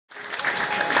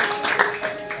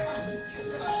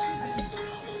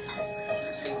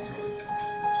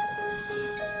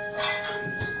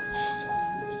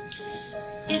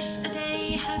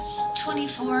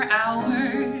24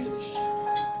 hours,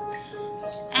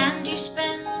 and you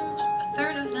spend a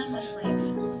third of them asleep.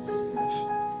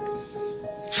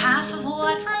 Half of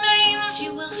what remains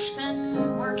you will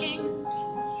spend working,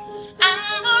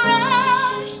 and the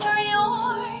rest are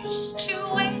yours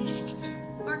to waste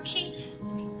or keep.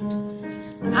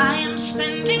 I am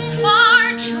spending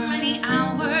far too many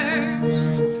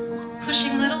hours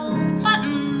pushing little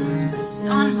buttons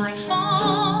on my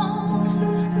phone.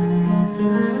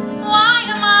 Why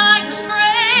am I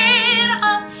afraid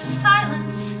of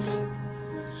silence?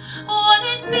 Would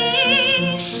it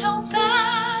be so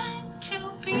bad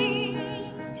to be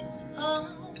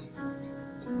alone?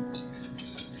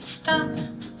 Stop,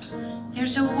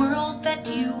 there's a world that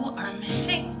you are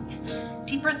missing,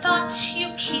 deeper thoughts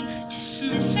you keep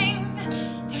dismissing.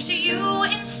 There's a you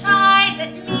inside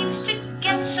that needs to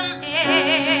get some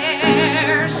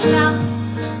air. Stop,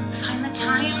 find the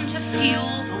time to feel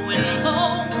the wind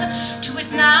blow. Do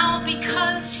it now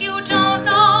because you don't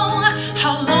know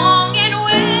how long it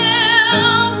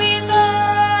will be there.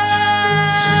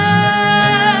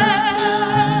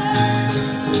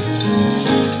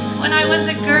 When I was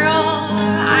a girl,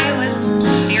 I was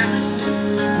fearless.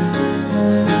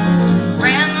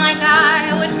 Ran like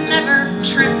I would never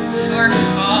trip or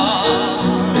fall.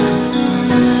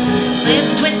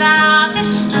 Lived without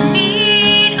this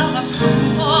need of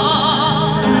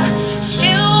approval.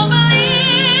 Still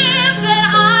believe that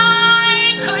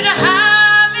I could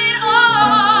have it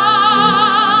all.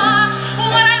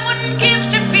 What I wouldn't give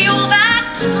to feel that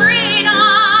freedom.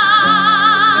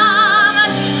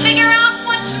 Figure out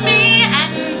what's me and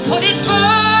put it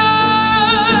first.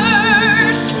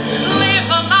 Live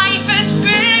a life as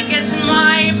big as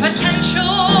my potential.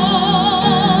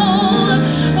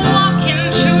 Walk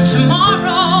into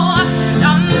tomorrow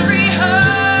unrehearsed.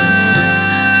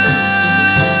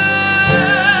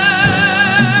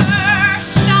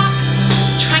 Stop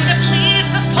trying to please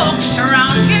the folks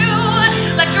around you.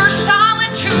 Let your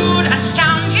solitude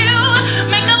astound you.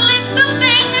 Make a list of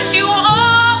things you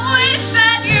always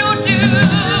said you'd do.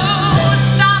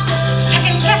 Stop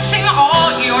second guessing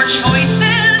all your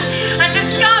choices and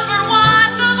discover what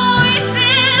the voice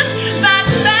is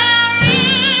that's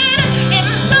buried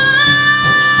inside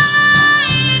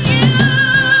you.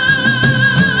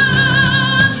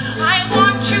 I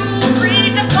want to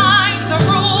redefine the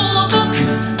rule book,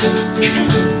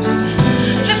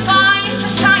 defy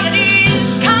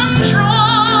society's controls.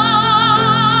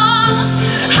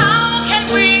 How can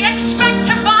we expect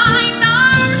to find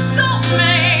our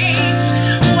soulmates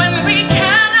when we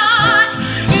cannot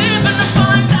even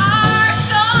find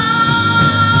ourselves?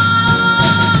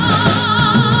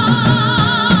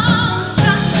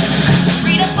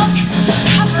 Read a book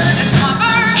cover to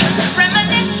cover,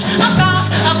 reminisce about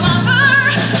a lover,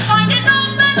 find an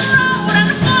open road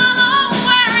and follow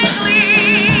where it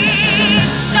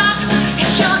leads. Stop,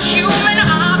 it's your human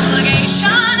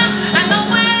obligation and the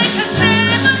way to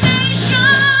save a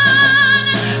nation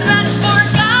that's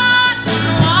forgotten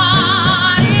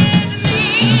what it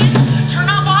needs. Turn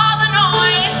off all the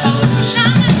noise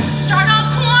pollution, start a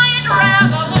quiet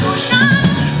revolution.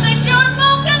 Place your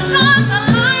focus on the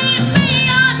light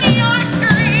beyond your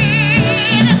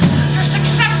screen. Your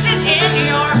success is in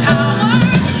your power.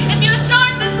 If you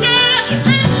start this day,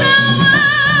 this hour,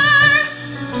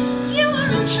 you are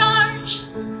in charge,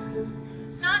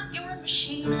 not your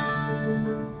machine.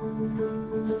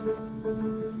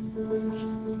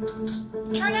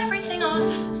 Turn everything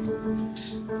off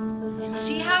and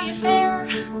see how you fare.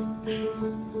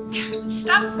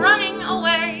 Stop running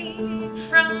away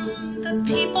from the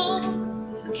people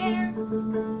who care.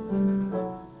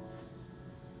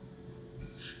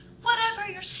 Whatever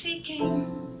you're seeking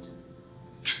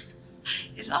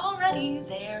is already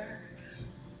there.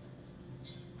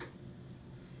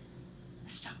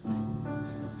 Stop.